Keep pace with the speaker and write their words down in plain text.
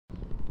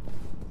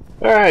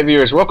Alright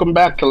viewers, welcome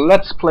back to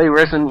Let's Play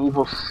Resident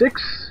Evil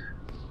 6.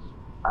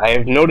 I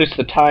have noticed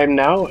the time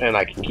now, and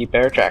I can keep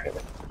better track of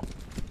it.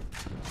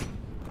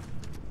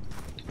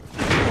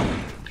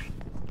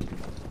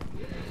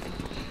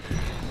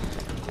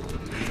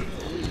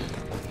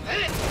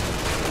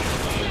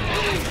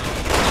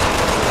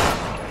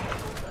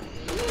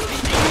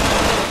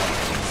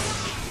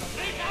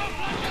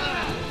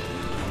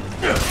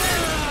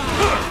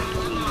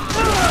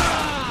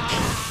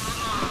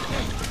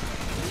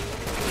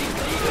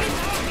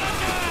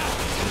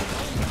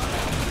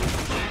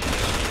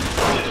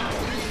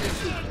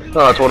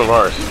 Oh, it's one of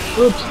ours.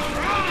 Oops.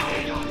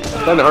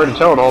 It's kinda hard to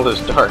tell in all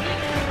this dark.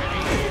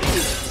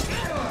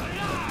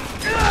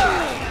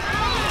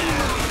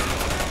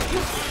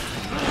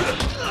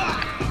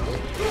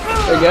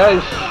 Hey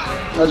guys,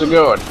 how's it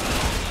going?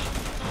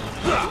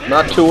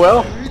 Not too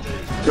well?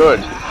 Good.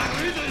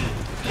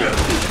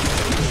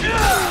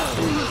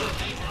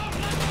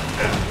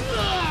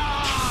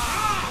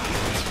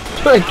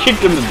 I kicked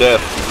him to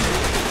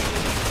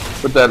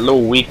death with that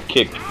little weak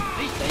kick.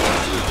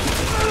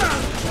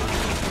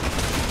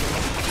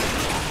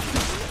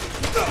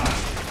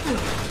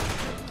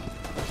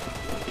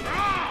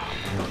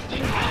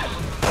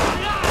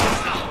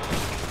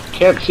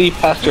 Can't see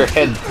past your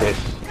head, Chris.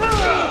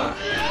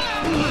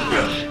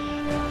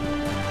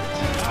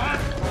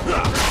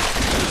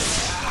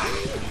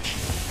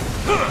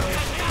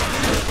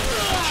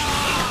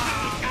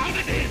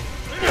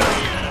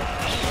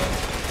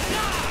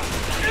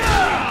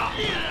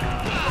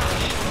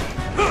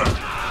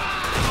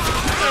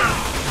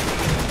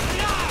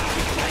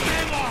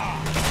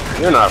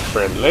 You're not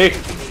friendly.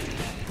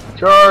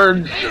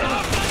 Charge!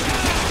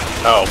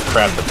 Oh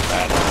crap, that's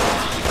bad.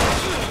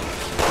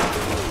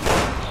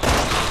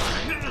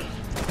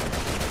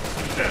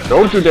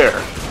 Don't you dare!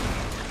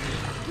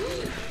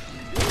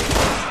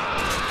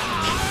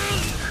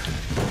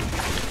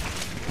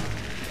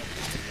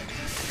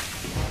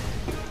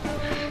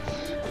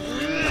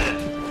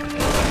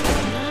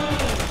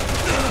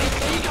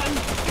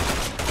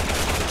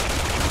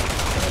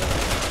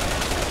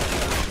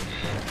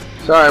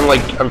 Sorry,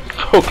 I'm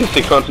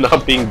focusing on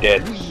not being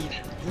dead.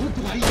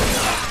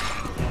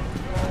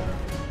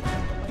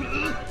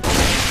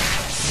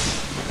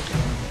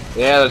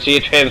 Yeah, let's see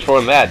you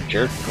transform that,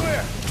 jerk.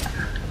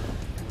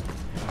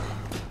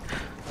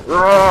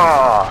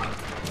 Raw.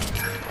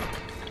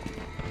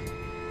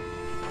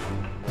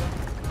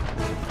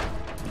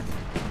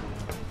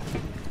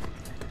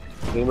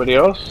 Anybody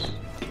else?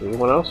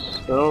 Anyone else?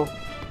 No?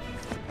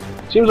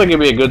 Seems like it'd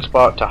be a good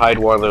spot to hide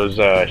one of those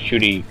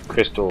shooty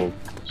crystal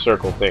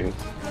circle things.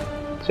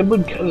 Simply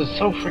because it's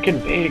so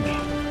freaking big.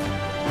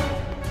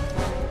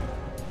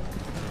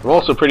 I'm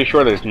also pretty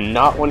sure there's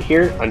not one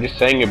here. I'm just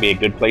saying it'd be a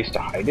good place to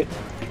hide it.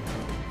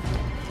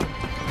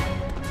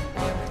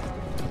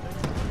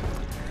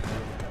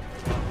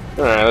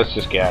 Alright, let's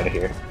just get out of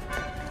here.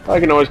 I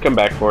can always come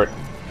back for it.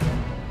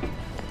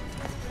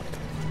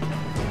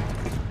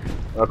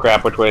 Oh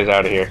crap, which way is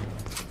out of here?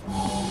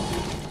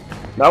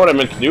 Not what I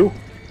meant to do.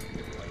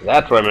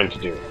 That's what I meant to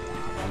do.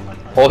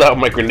 Hold out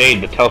my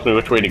grenade that tells me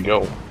which way to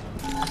go.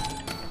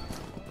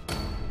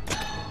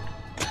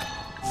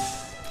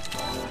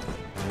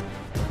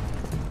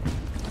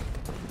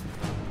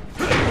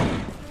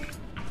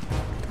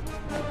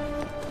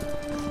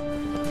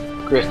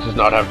 Chris does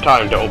not have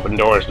time to open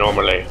doors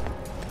normally.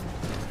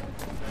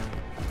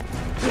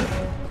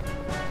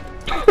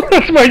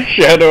 That's my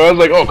shadow. I was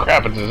like, oh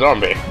crap, it's a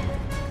zombie.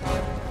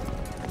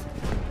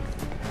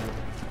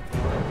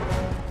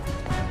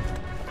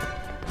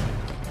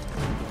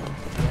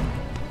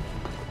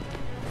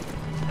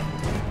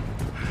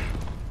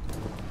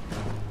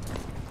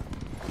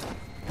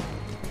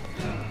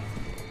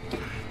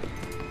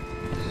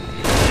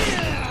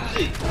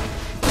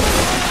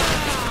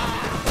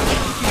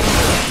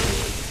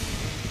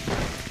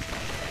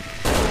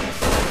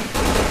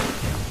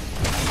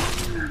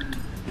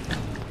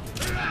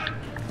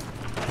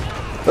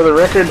 For the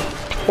record,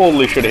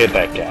 totally should have hit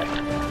that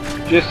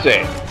guy. Just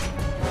saying.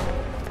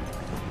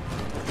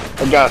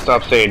 I gotta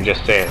stop saying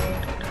just saying.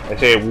 I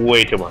say it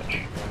way too much.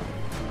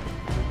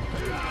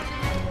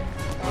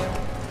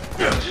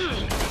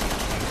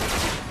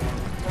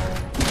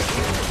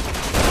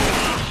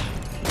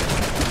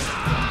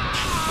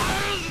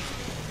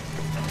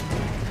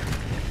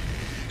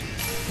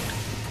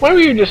 Why were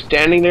you just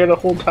standing there the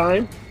whole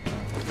time?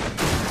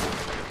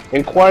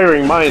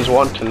 Inquiring minds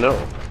want to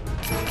know.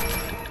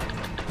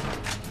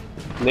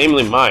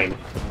 Namely mine.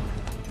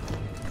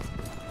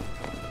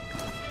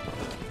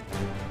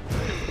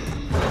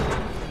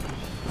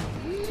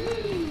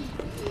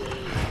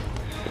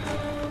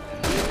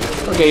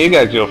 Okay, you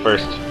guys go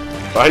first.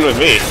 Fine with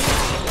me.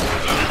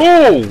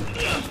 Oh!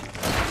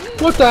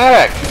 What the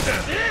heck?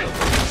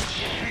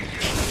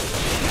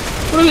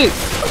 What are these?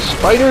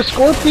 Spider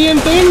scorpion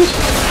things?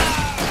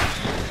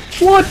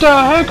 What the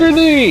heck are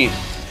these?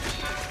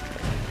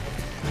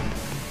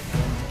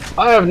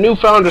 I have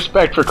newfound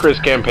respect for Chris'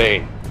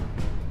 campaign.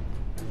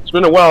 It's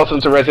been a while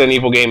since a Resident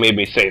Evil game made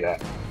me say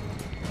that.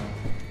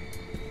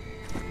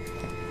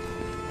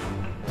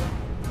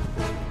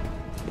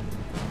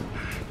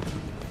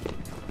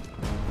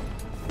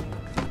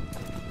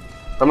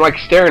 I'm like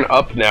staring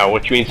up now,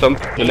 which means the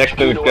next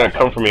thing that's gonna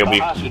come for me will be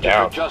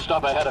down. Just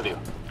up ahead of you.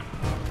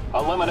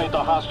 Eliminate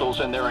the hostiles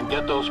in there and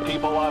get those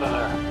people out of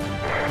there.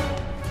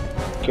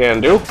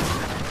 Can do.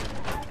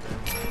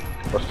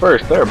 But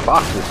first, there are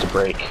boxes to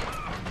break.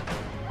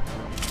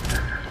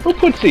 Who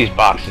puts these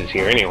boxes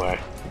here anyway?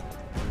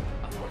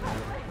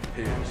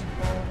 Piers.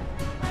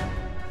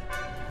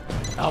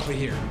 Alpha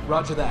here.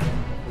 Roger that.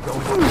 We're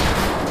going.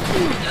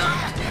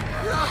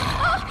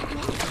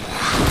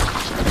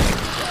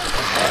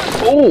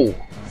 Oh!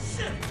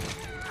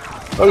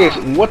 Okay,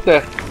 so what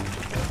the...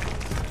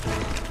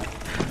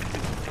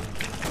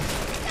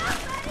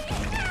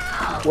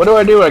 What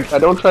do? I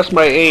don't trust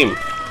my aim.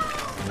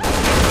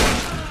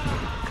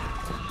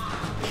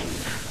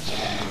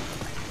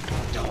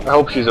 I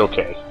hope she's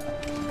okay.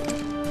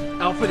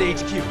 Alpha to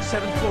HQ.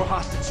 7th floor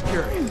hostage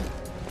security.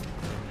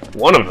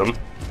 One of them?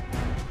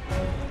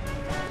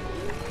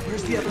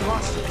 Where's the other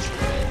hostage?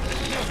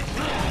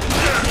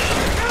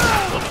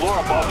 The floor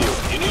above you.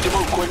 You need to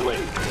move quickly.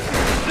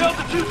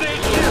 Delta 2 to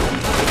HQ.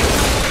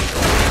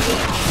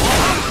 All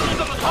hostages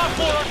on the top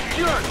floor are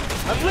secured.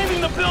 I'm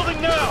leaving the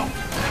building now.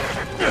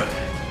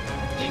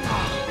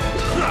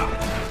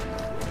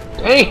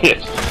 Dang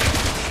it!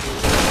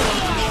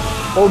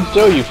 Hold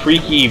still, you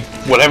freaky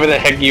whatever the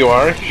heck you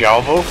are,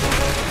 Jalvo.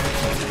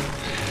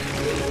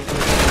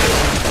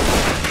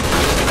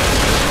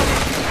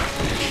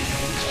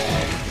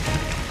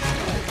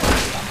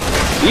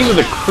 These are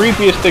the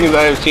creepiest things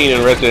I have seen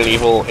in Resident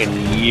Evil in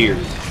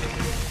years.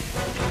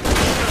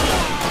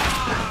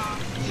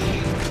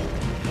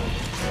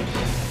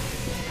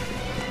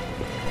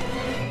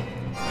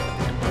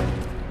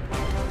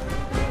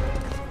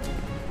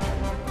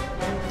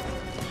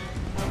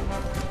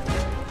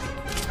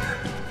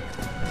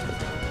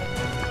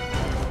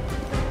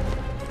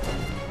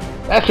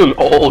 That's an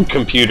old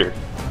computer.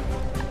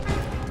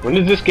 When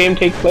did this game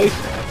take place?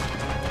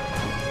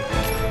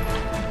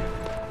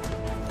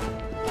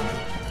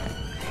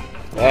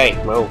 Hey,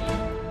 move.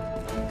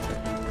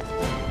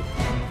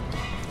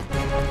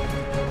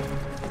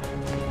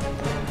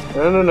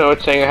 No,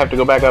 it's saying I have to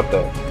go back up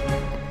there.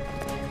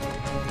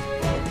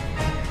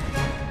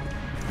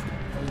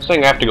 It's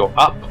saying I have to go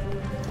up.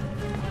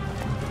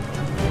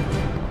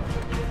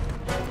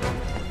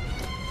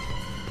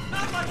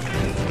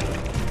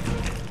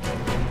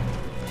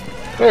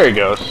 There he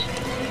goes.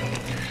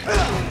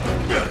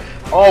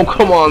 Oh,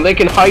 come on, they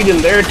can hide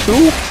in there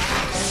too?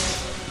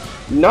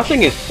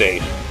 Nothing is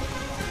safe.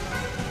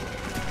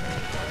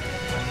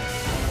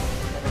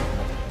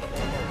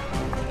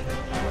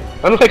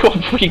 I'm like all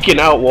freaking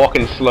out,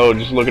 walking slow,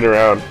 just looking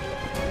around.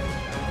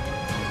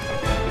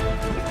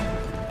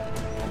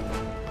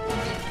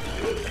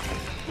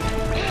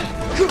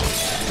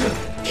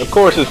 Of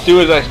course, as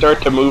soon as I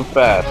start to move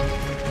fast,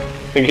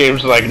 the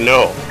game's like,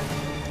 no.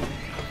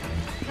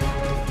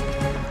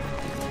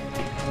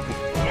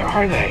 Where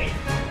are they?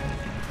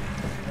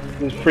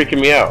 This is freaking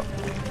me out.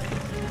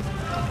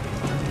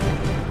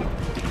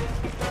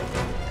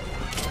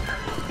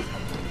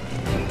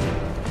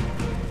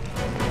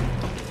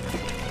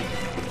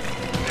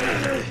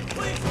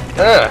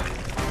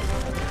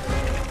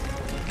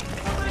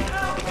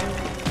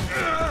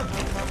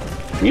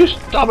 You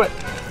stop it!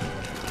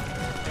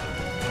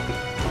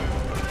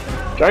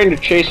 Trying to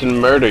chase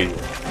and murder you.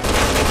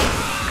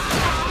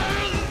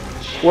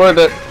 What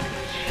the?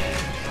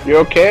 You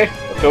okay?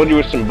 I filled you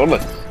with some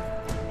bullets.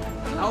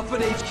 Alpha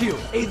to HQ.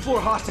 8th floor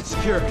hostage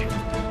security.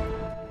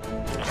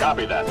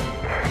 Copy that.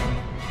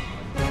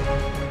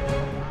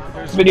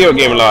 Video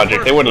game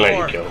logic, they wouldn't let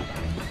you kill him.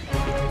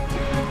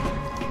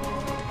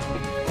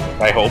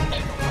 I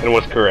hoped, and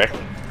was correct.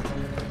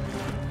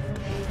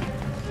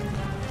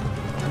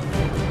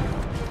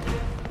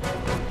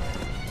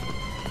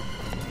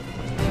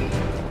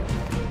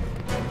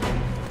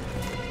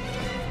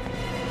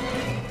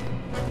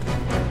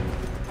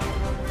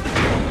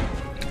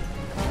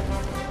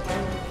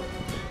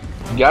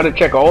 Gotta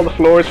check all the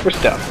floors for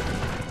stuff.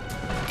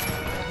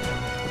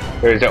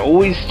 There's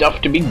always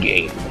stuff to be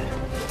gained.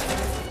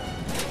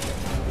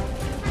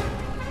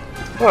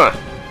 Huh.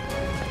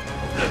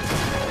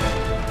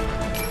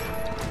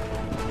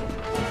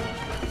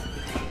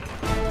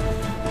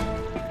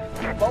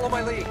 Follow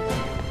my lead.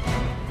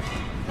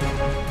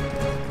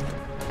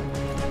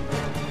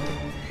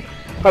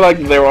 I like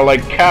that they were all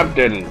like,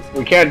 Captain,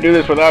 we can't do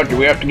this without you,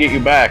 we have to get you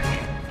back.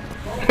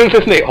 And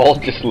then they all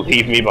just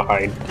leave me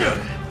behind.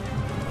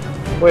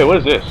 Wait, what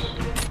is this?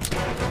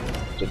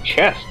 It's a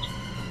chest.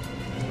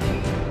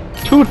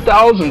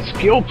 2,000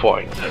 skill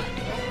points.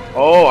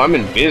 Oh, I'm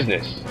in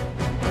business.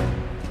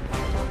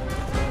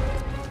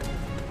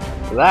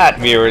 That,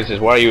 viewers,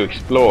 is why you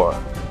explore.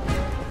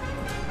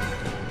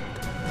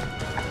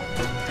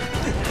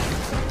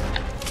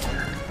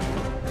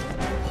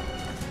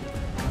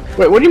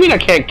 Wait, what do you mean I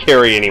can't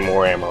carry any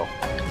more ammo?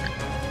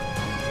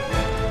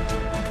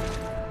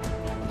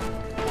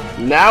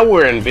 Now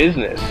we're in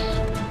business.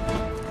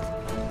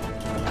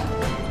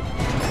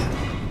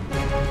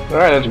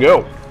 Alright, let's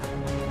go.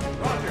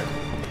 Roger.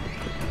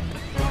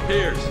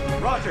 Piers.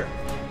 Roger.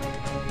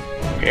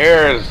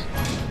 Piers.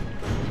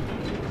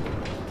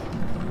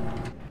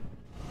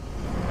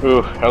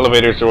 Ooh,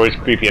 elevators are always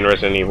creepy in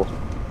Resident Evil.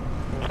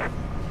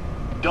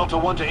 Delta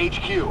 1 to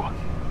HQ.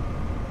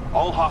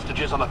 All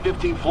hostages on the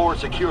 15th floor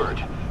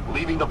secured.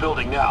 Leaving the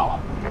building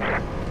now.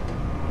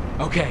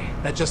 Okay,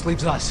 that just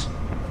leaves us.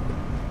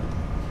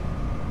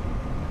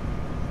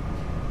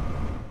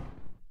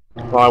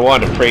 Well, I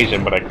wanted to praise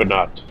him, but I could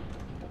not.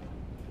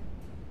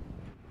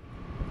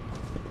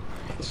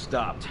 It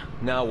stopped.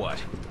 Now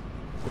what?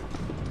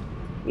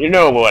 You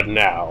know what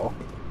now?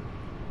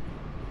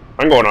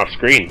 I'm going off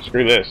screen.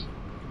 Screw this.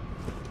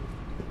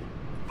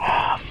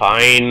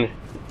 Fine.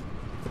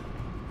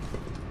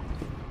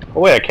 Oh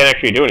wait, I can't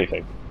actually do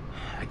anything.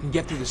 I can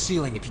get through the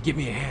ceiling if you give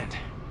me a hand.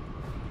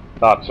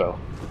 Thought so.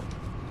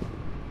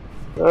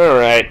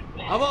 Alright.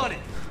 I'm on it!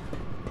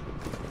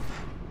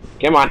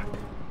 Come on.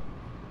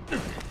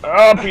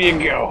 Up you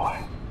go.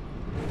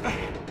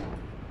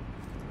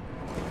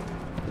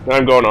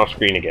 I'm going off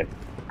screen again.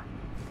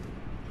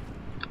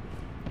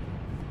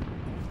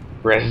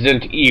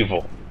 Resident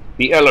Evil.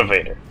 The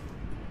elevator.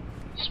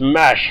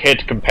 Smash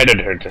hit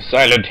competitor to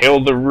Silent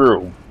Hill the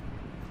room.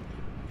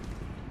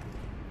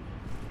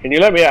 Can you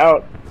let me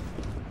out?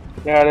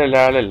 La la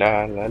la la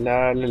la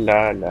la la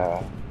la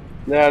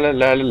la la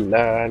la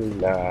la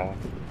la.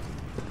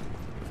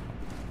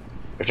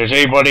 If there's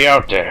anybody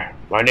out there,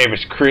 my name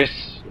is Chris,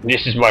 and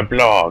this is my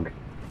blog.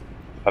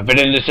 I've been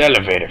in this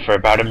elevator for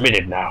about a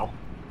minute now.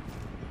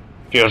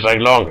 Feels like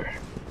longer.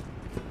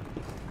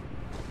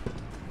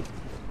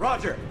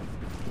 Roger!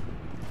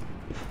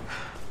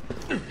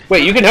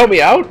 Wait, you can help me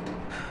out?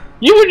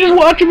 You were just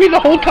watching me the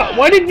whole time.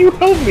 Why didn't you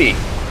help me?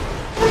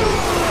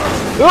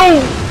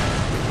 No!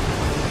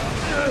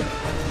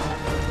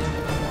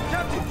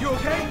 Captain, you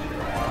okay?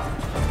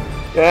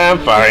 Yeah, I'm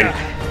fine.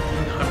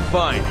 I'm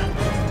fine.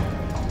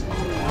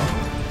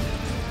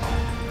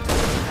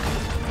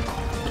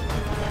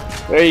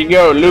 There you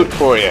go, loot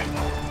for you.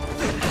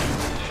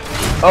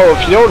 Oh,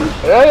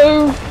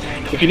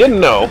 if you didn't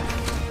know,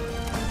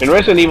 in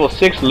Resident Evil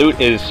 6, loot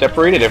is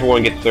separated.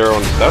 Everyone gets their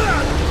own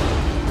stuff.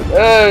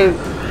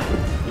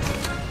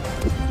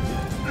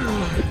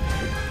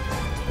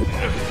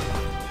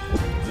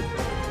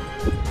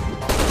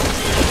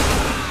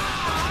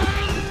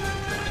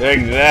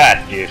 Take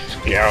that, you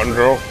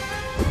scoundrel.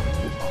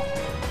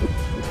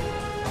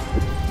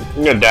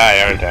 I'm gonna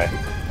die, aren't I?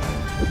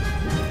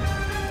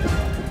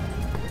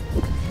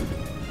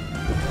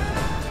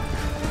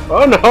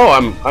 Oh no,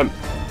 I'm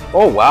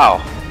oh wow.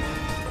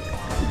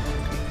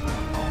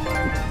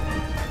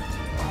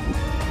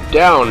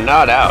 Down,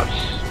 not out.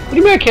 What do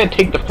you mean I can't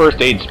take the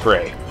first aid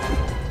spray?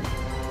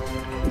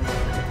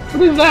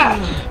 What is that?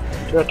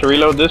 Do I have to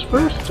reload this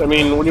first? I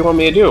mean, what do you want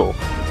me to do?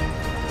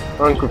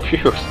 I'm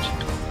confused.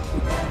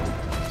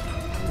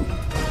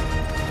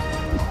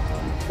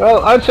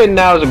 Well, I'd say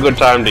now is a good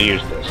time to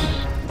use this.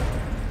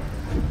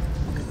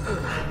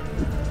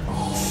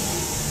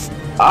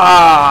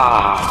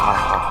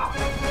 Ah!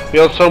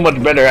 Feels so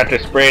much better after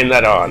spraying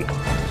that on.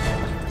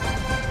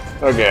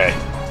 Okay.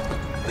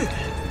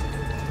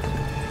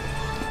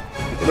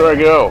 Where do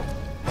I go?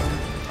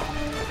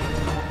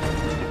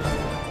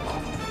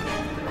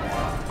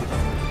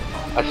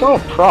 I saw a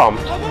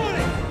prompt.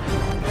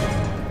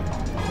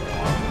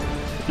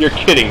 You're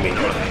kidding me.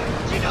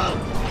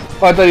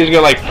 Oh, I thought he was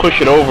gonna like push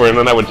it over and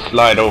then I would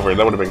slide over.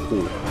 That would have been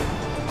cool.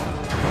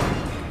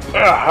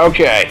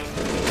 Okay.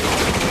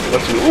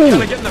 Let's see. Ooh.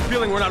 I'm getting the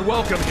feeling we're not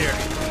welcome here.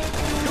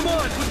 Come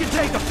on, we can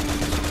take them!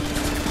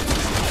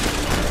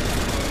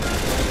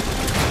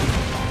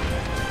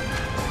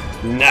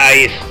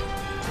 Nice.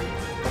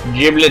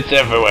 Giblets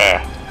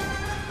everywhere.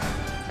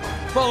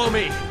 Follow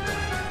me.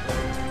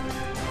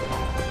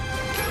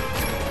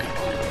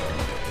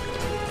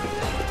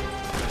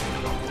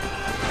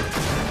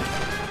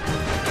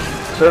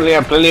 Certainly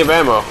have plenty of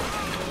ammo.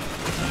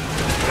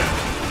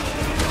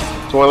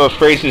 It's one of those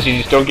phrases you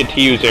just don't get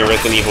to use in a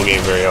Resident Evil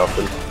game very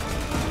often.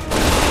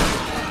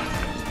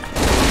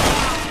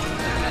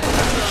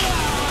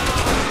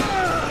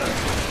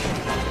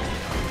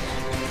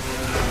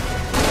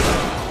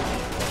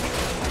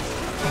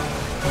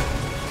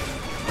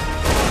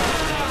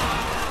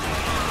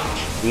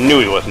 Knew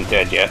he wasn't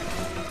dead yet.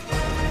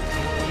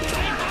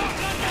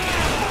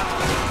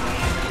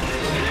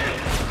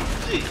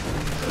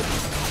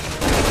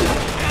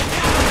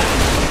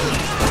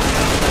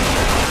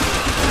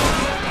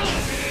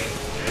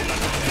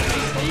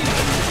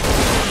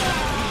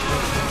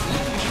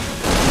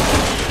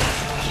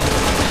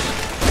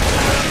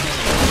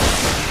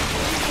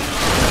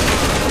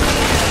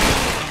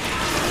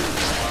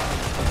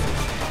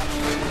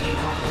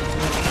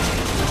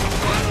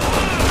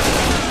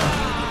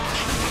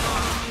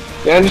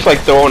 Yeah, I'm just like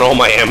throwing all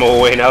my ammo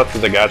away now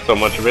because I got so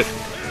much of it.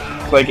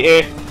 It's like,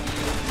 eh.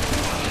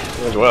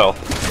 Might as well.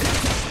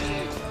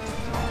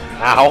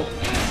 Ow.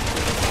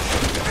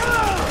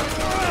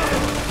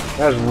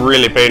 That was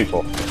really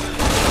painful.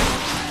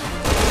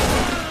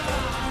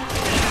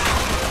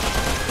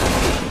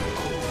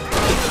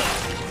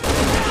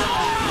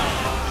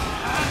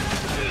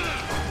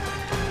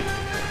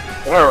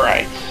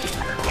 Alright.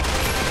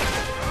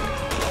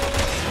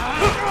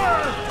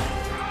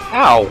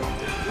 Ow.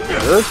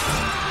 jerk.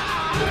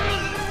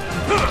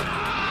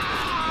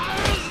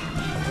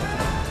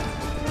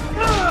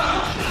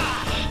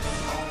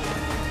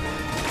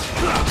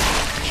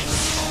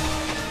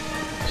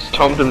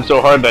 Stomped him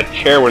so hard that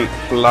chair went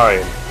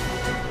flying.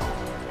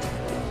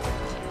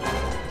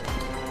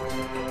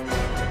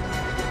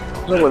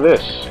 What's up with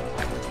this?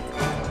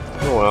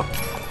 Oh well.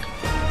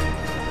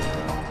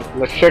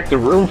 Let's check the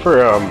room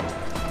for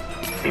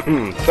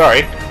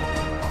sorry.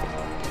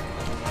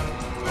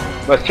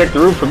 Let's check the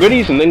room for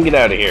goodies and then get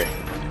out of here.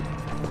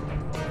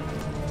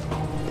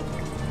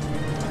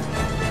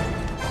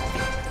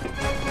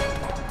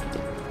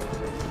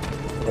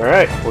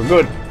 Alright, we're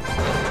good.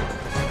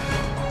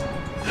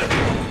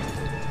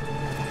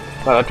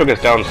 Wow, that took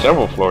us down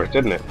several floors,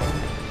 didn't it?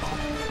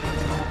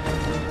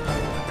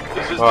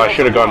 Oh, I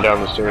should have gone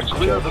down the stairs.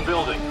 Clear the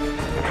building.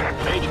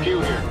 HQ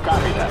here.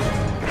 Copy that.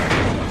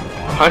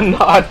 I'm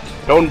not!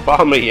 Don't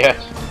bomb me yet.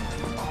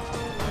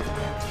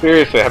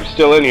 Seriously, I'm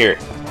still in here.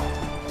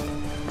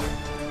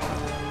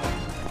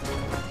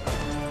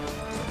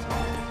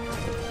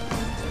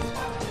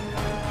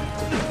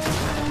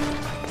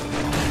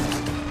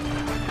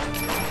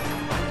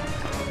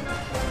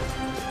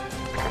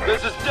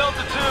 This is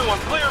Delta 2. I'm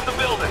clear of the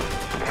building.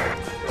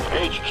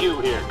 HQ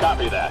here.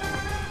 Copy that.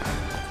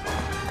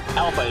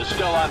 Alpha is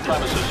still on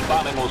premises.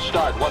 Bombing will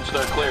start once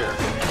they're clear.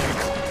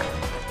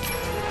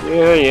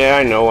 Yeah,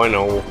 I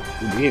know.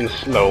 You're being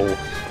slow.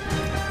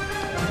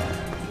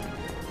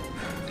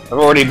 I've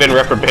already been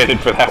reprimanded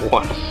for that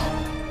once.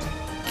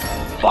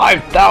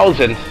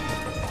 5,000?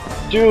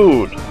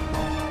 Dude!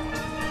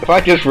 If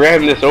I just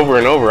ran this over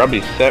and over, I'd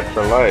be set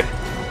for life.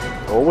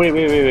 Oh, wait.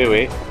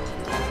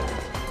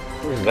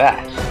 Where's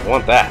that? I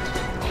want that.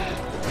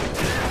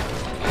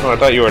 Oh, I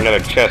thought you were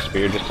another chest, but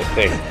you're just a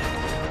thing.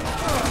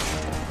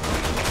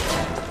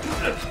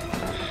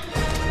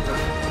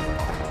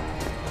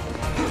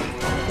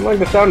 I like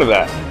the sound of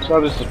that. It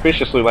sounded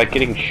suspiciously like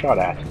getting shot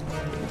at.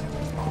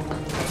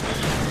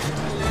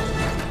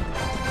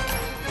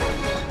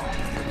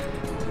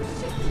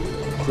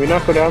 Can we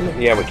not go down there?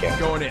 Yeah, we can.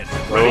 Going in.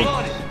 Ready?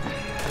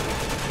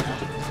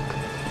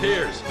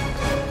 Piers.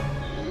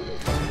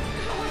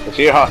 Let's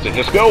see a hostage.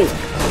 Let's go!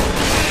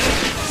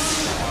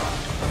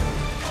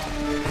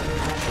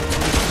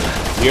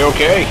 You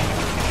okay?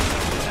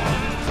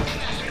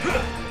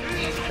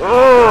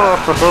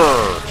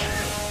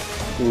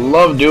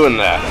 Love doing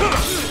that.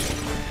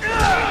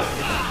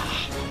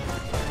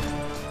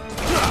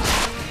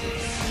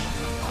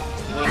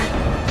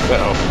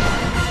 Uh-oh.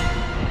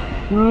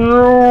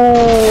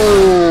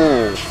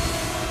 No!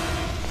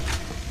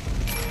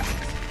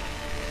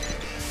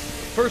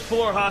 First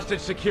floor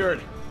hostage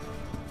secured.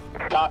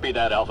 Copy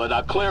that, Alpha.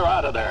 Now clear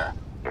out of there.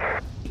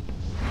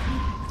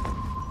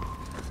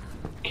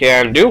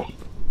 Can do.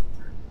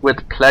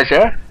 With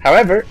pleasure.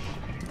 However,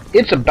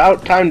 it's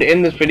about time to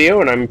end this video,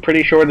 and I'm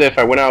pretty sure that if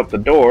I went out the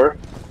door,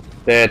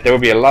 that there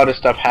would be a lot of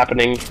stuff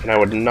happening, and I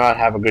would not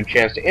have a good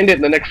chance to end it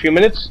in the next few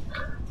minutes.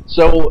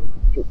 So,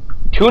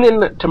 tune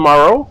in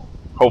tomorrow,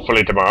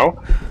 hopefully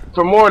tomorrow,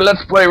 for more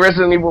Let's Play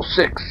Resident Evil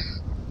 6.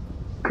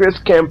 Chris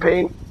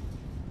campaign.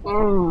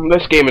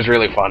 This game is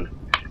really fun.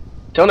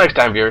 Till next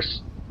time,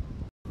 viewers.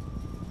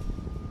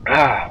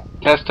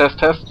 Test.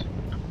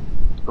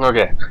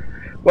 Okay.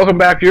 Welcome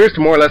back, viewers,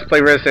 to more Let's Play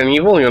Resident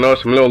Evil. You'll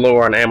notice I'm a little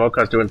lower on ammo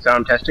because doing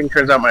sound testing.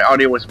 Turns out my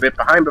audio was a bit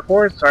behind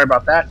before. Sorry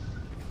about that.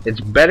 It's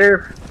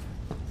better.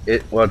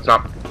 Well, it's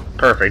not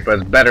perfect, but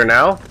it's better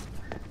now.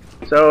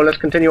 So let's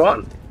continue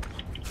on.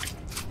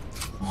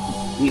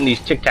 Eating these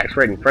Tic Tacs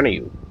right in front of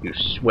you, you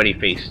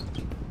sweaty-faced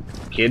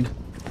kid.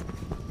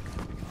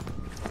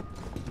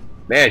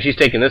 Man, she's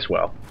taking this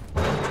well.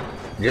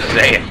 Just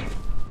saying.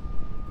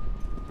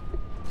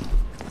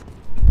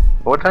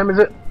 What time is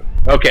it?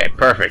 Okay,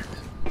 perfect.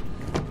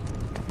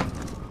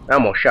 I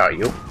almost shot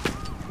you.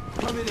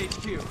 I'm in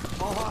HQ.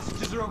 All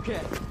hostages are okay.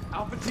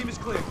 Alpha team is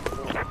clear.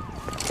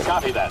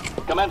 Copy that.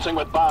 Commencing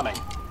with bombing.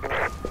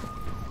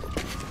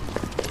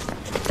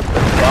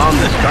 Bomb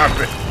this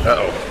carpet.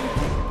 Uh-oh.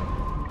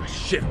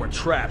 Shit, we're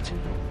trapped.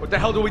 What the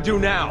hell do we do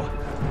now?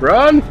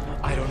 Run!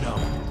 I don't know.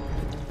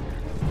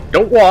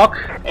 Don't walk.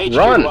 HQ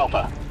Run!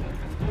 Alpha.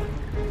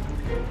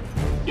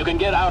 You can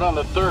get out on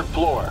the 3rd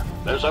floor.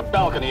 There's a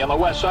balcony on the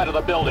west side of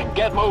the building.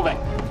 Get moving.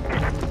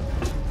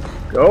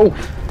 Go.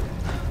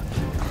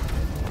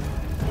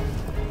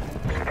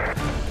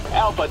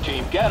 Alpha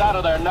team, get out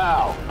of there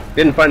now.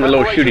 Didn't find the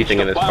little shooty Preparations thing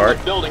in to this bomb part.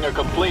 the building are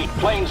complete.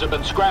 Planes have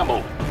been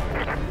scrambled.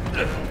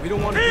 We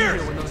don't want to be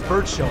here when those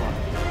birds show up.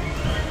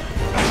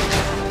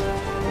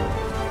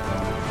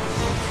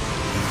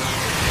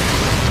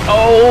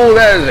 Oh,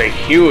 that is a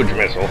huge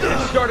missile.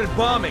 They started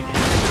bombing. We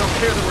don't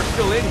care that we're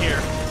still in here.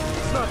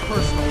 It's not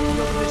personal. You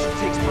know the mission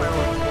takes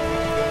priority.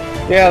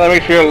 Yeah, that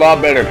makes me feel a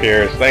lot better,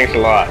 Piers. Thanks a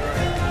lot.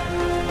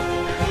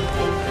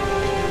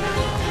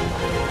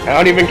 I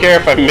don't even care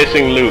if I'm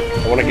missing loot.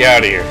 I want to get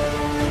out of here.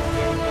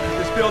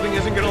 This building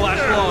isn't gonna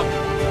last long.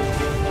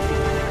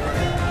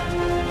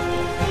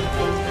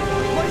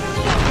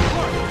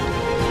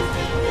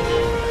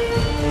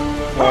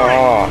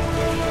 Oh.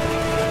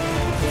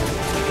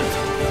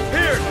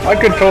 Piers! I I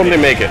could totally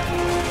make it.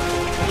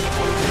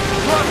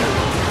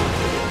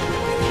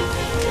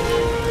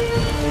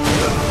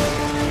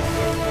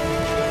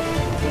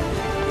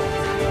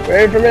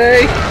 Wait for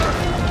me!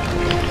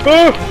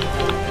 Oh!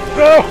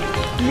 No!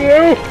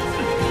 No!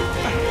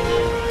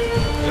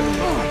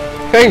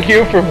 Thank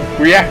you for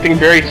reacting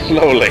very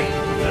slowly.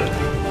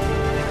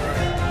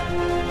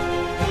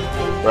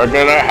 We're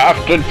gonna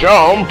have to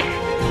jump!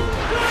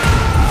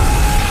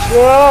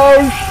 Oh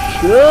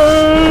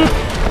shit!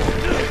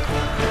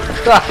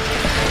 Ah!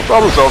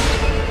 Problem solved.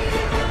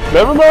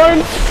 Never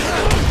mind!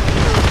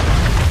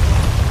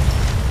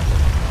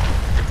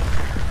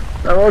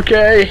 I'm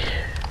okay.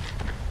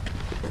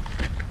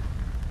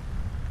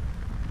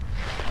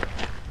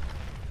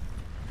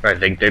 I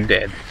think they're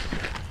dead.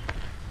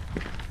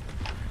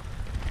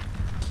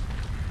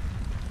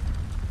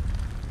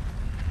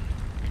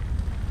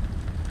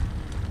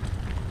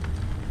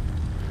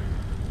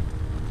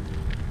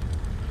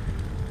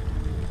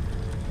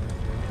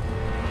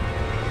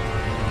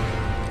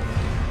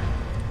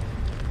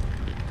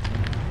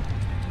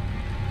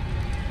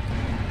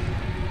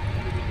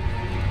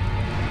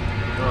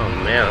 Oh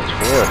man, that's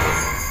horrible.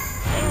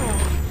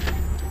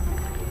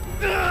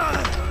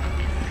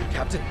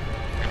 Captain.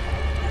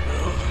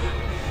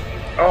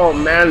 Oh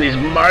man, these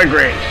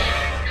migraines.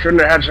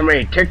 Shouldn't have had so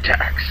many Tic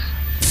Tacs.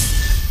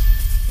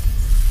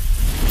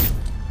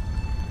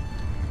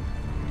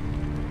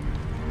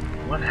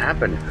 What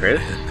happened,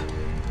 Chris?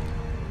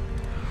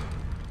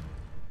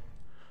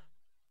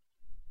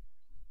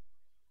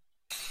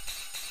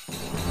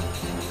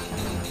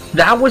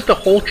 That was the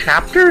whole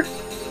chapter?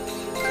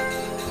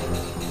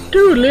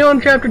 Dude,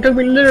 Leon chapter took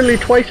me literally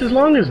twice as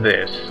long as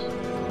this.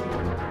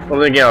 Well,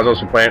 then again, I was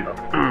also playing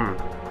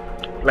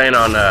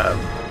on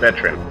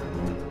Veteran.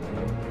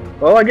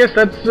 Well, I guess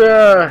that's,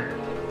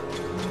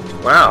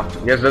 wow,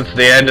 I guess that's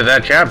the end of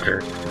that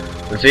chapter.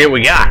 Let's see what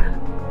we got.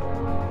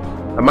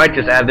 I might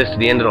just add this to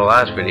the end of the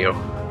last video.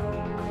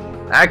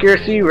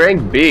 Accuracy,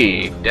 rank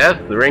B.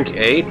 Death, rank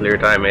A, clear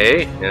time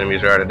A.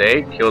 Enemies are at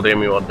A. Killed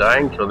enemy while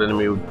dying. Killed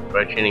enemy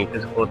by chaining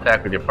physical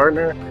attack with your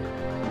partner.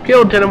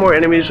 Killed 10 or more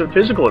enemies with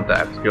physical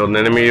attacks. Killed an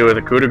enemy with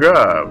a coup de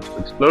grace.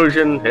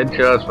 Explosion,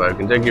 headshots, 5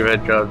 consecutive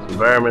headshots.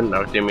 Environment,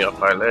 knocked enemy off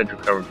high ledge,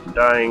 recovered from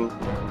dying.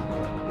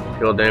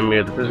 Killed enemy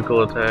with a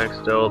physical attack.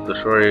 Stealth,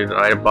 destroyed an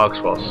item box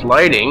while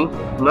sliding.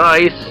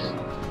 Nice.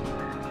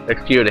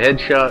 Executed a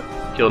headshot.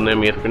 Killed an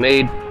enemy with a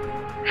grenade.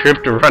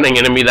 Tripped a running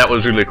enemy, that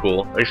was really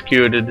cool.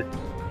 Executed.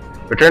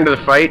 Returned to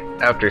the fight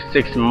after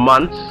 6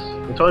 months.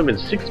 It's only been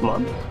 6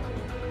 months.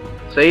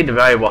 Saved a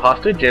valuable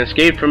hostage and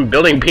escaped from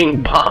building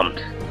being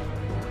bombed.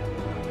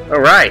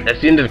 Alright, that's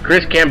the end of the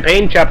Chris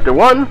campaign, chapter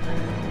 1.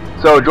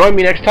 So join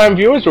me next time,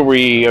 viewers, where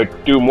we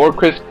do more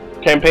Chris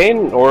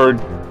campaign, or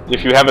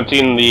if you haven't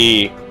seen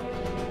the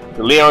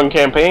Leon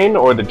campaign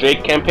or the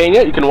Jake campaign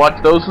yet, you can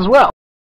watch those as well.